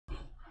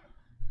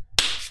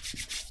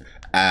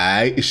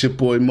Alright, it's your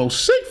boy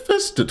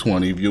Moseefus, the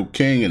 20 view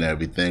king, and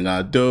everything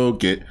I do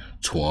get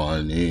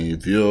 20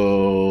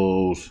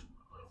 views.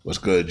 What's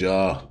good,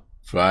 y'all?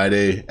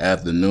 Friday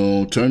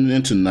afternoon, turning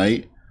into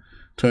night.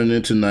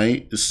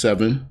 It's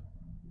 7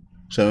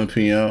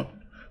 p.m.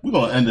 We're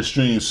gonna end the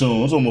stream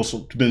soon. It's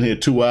almost been here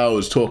 2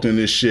 hours talking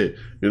this shit.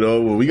 You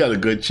know, well, we got a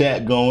good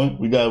chat going.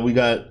 We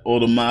got all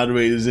the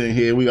moderators in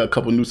here. We got a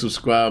couple new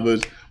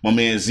subscribers. My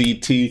man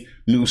ZT,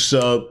 new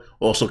sub,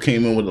 also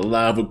came in with a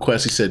live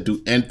request. He said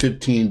do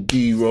N15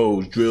 D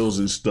Rose drills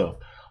and stuff.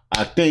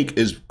 I think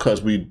it's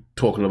because we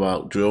talking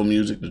about drill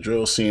music, the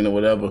drill scene or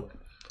whatever.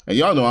 And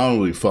y'all know I don't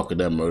really fuck with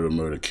that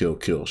murder,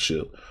 kill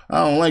shit.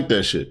 I don't like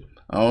that shit.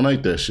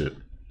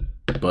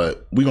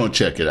 But we're going to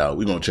check it out.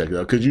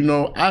 Because, you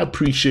know, I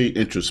appreciate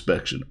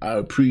introspection. I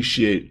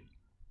appreciate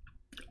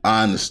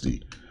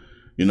honesty.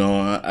 You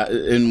know,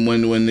 and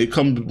when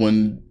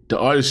the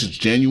artist is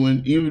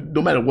genuine, even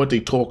no matter what they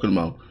talking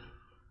about,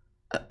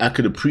 I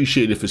could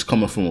appreciate if it's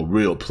coming from a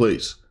real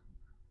place,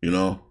 you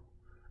know?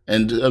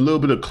 And a little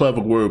bit of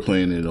clever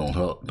wordplay in it don't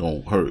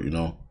hurt, you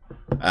know?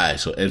 All right,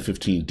 so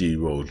N15 D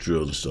Rose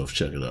drills and stuff.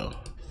 Check it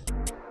out.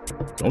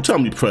 Don't tell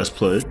me press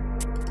play.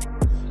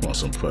 I want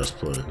some press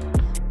play.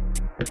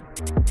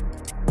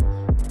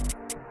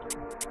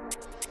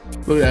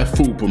 Look at that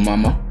fupa,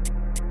 mama.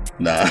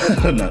 Nah,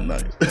 not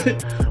nice.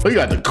 Oh, you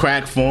got the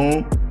crack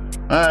phone.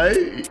 All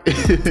right.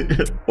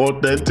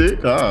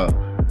 Authentic, huh?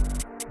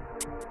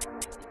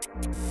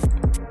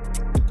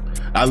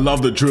 I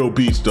love the drill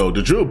beats, though.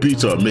 The drill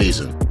beats are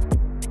amazing.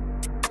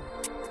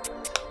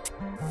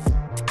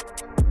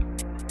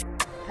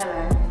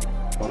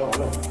 Hello.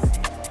 Hello.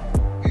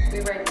 We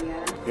ready,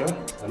 yeah? Yeah?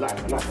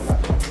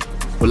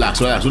 Relax.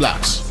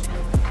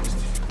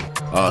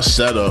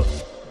 Setup.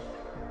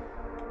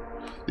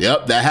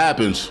 Yep, that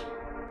happens.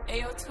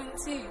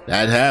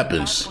 That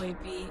happens.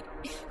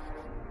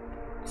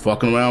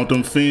 Fucking around with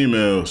them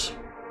females.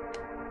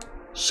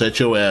 Set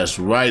your ass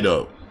right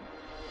up.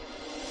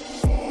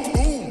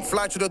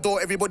 Fly to the door,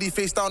 everybody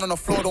face down on the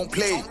floor, don't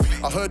play.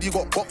 I heard you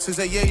got boxes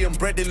of yay and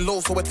bread in low,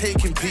 so we're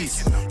taking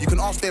peace. You can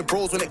ask their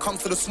bros when it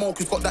comes to the smoke,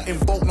 who's got that in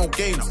bulk, no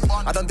games.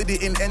 I done did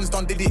it in ends,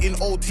 done did it in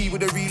OT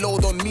with a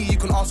reload on me. You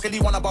can ask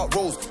anyone about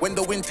Rose. When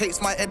the wind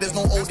takes my head, there's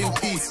no holding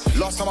peace.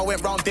 Last time I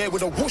went round there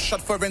with a whoosh,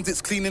 had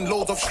forensics cleaning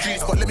loads of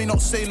streets. But let me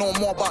not say no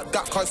more about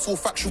that, cause it's so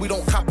factual, we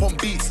don't cap on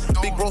beats.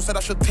 Big bro said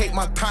I should take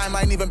my time,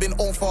 I ain't even been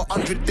on for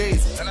 100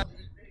 days.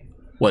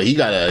 Well, he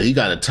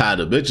gotta tie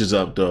the bitches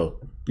up, though.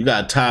 You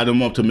gotta tie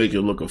them up to make it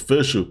look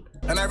official.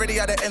 And I already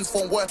had the ends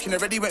phone working,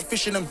 already went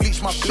fishing and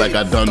bleached my blade. Like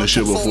I done this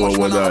shit before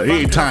when he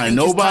ain't tying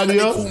nobody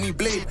up. He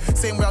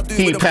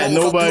ain't patting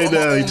nobody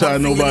down, he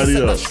tying nobody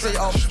up. Straight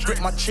up,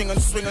 grip my ching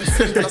and swing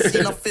till I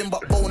see nothing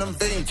but bone and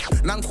vein.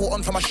 Nan caught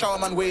onto my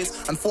showerman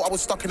ways and thought I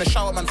was stuck in the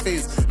showerman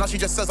phase. Now she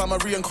just says I'm a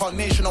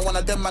reincarnation of one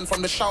of them man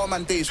from the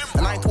showerman days.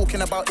 And I ain't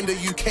talking about in the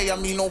UK, I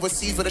mean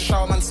overseas where the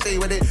showerman stay,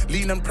 where they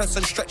lean and press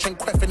and stretch and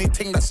quaff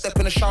anything that step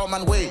in the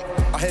showerman way.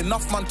 I hear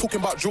enough man talking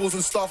about drills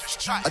and stuff.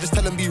 I just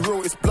tell them be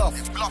real, it's bluff.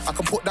 I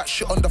can put that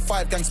shit on the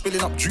 5 gang,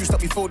 spilling up juice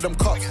that we filled them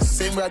cups.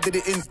 Same way I did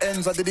it in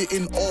ends, I did it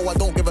in O, I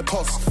don't give a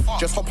toss.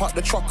 Just hop out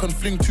the truck and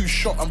fling 2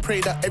 shots and pray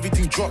that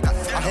everything drop.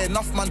 I hear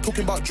enough man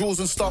talking about drills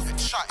and stuff.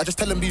 I just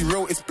tell them be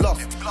real, it's bluff.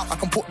 I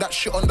can put that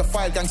shit on the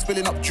 5 gang,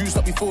 spilling up juice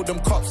that we filled them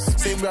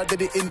cups. Same way I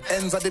did it in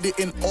ends, I did it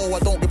in O, I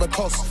don't give a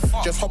toss.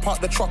 Just hop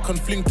out the truck and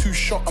fling 2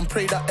 shots and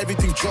pray that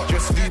everything drop.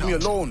 Just leave me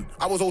alone.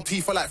 I was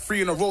OT for like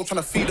 3 in a row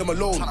trying to feed them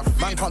alone.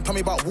 Man can't tell me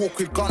about walk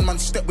with gun, man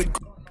step with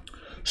gun.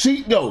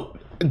 See, yo,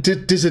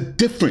 there's a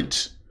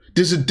difference.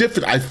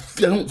 I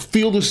don't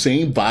feel the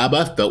same vibe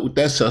I felt with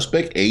that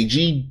Suspect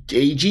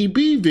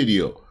AGB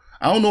video.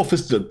 I don't know if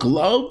it's the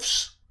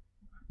gloves.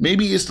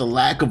 Maybe it's the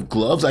lack of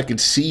gloves. I can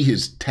see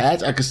his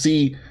tats. I can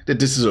see that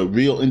this is a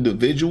real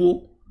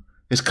individual.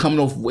 It's coming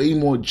off way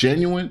more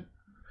genuine.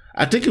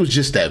 I think it was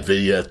just that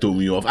video that threw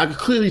me off. I could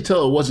clearly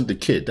tell it wasn't the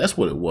kid. That's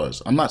what it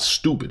was. I'm not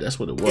stupid. That's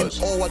what it was.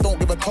 Oh, I don't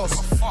give a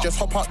toss. Just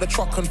hop out the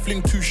truck and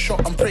fling 2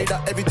 shots and pray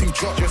that everything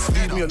drop. Just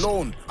leave me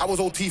alone. I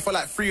was OT for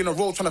like 3 in a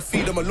row trying to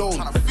feed them alone.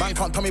 Man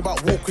can't tell me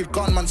about walk with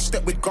gun, man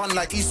step with gun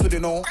like Eastwood, you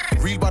know.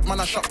 Real bad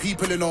man, I shot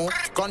people, you know.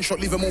 Gunshot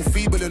leave them all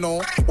feeble, you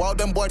know. While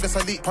them boy just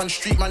a leap on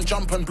street, man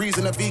jump and breeze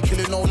in a vehicle,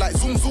 you know. Like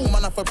zoom,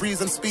 man up for breeze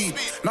and speed.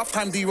 Enough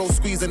time D Rose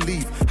squeeze and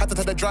leave. Had to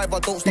tell the driver,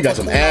 don't stop. You got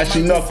some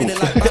ashy knuckles.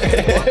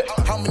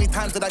 How many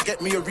times did I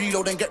get me a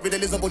reload and get rid of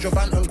Elizabeth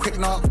Javanton quick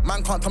now?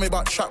 Man can't tell me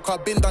about trap, cause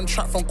I've been done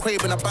trap from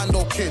Quabe and a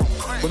bando kid.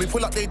 When we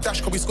pull up they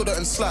dash, cause we scudder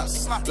and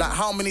slaps. Like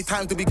how many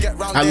times did we get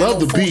round I there? love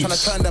the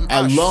beats.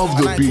 I love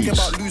the beats.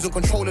 Talking about losing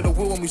control of the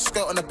wheel when we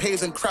skirt on the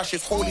paves and crash.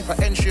 It's holy for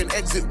entry and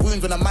exit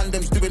wounds when a man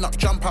them's doing up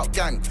jump out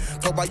gang.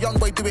 Told my young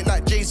boy do it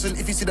like Jason.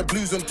 If you see the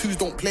blues and twos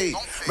don't play.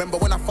 Remember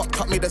when I fucked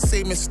up, made the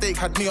same mistake,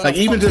 had me on like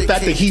even the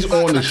fact that he's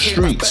on the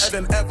streets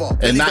and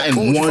not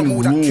in one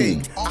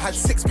room. I had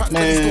 6 packs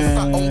and still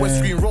fat on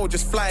West Green Road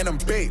just flying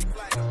and bait.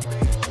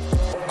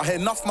 I hear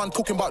enough man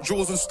talking about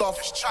drills and stuff.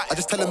 I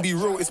just tell them be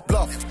real, it's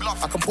bluff.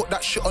 I can put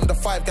that shit on the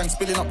 5 gang,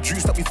 spilling up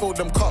juice that we filled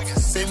them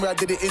cups. Same way I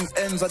did it in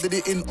ends, I did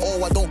it in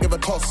O, I don't give a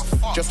toss.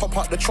 Just hop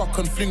out the truck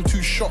and fling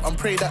 2 shots and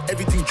pray that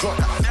everything drop.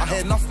 I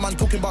hear enough man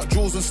talking about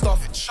drills and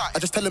stuff. I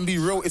just tell them be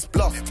real, it's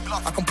bluff.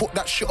 I can put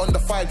that shit on the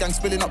 5 gang,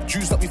 spilling up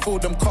juice that we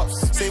filled them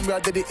cups. Same way I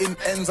did it in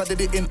ends, I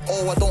did it in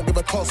O, I don't give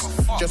a toss.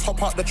 Just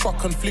hop out the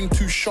truck and fling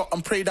 2 shots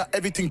and pray that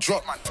everything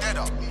drop.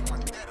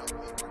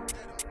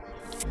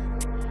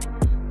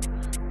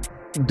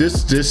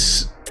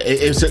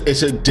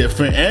 It's a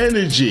different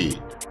energy.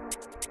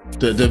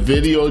 The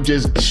video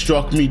just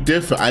struck me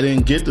different. I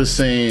didn't get the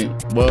same.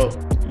 Well,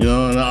 you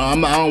know, I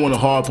don't want to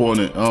harp on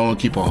it. I don't want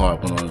to keep on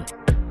harping on it.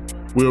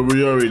 We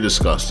already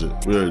discussed it.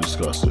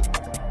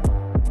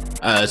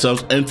 Alright, so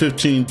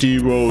N15 D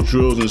Rose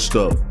drills and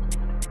stuff.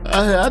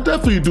 I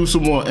definitely do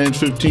some more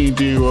N15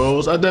 D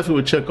Rose. I definitely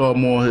would check out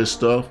more of his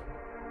stuff.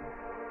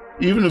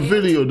 Even the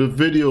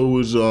video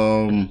was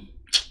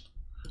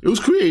it was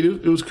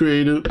creative.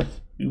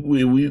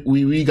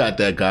 We got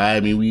that guy. I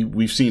mean,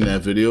 we've seen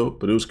that video,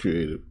 but it was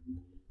creative.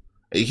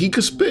 He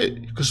could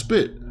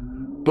spit.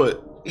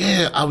 But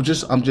yeah, I'm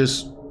just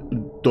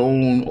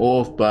thrown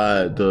off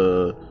by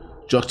the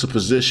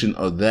juxtaposition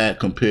of that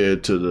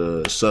compared to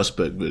the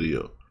Suspect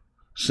video.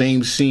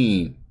 Same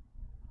scene,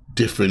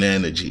 different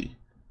energy.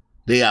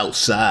 They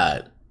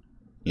outside,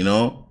 you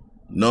know,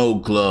 no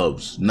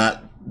gloves,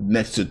 not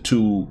next to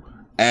 2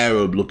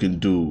 Arab-looking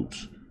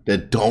dudes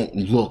that don't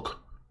look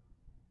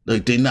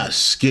like they're not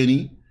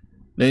skinny.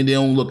 They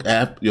don't look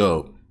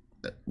yo.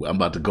 I'm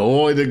about to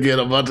go in again.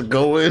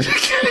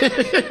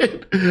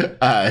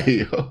 Alright,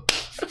 yo.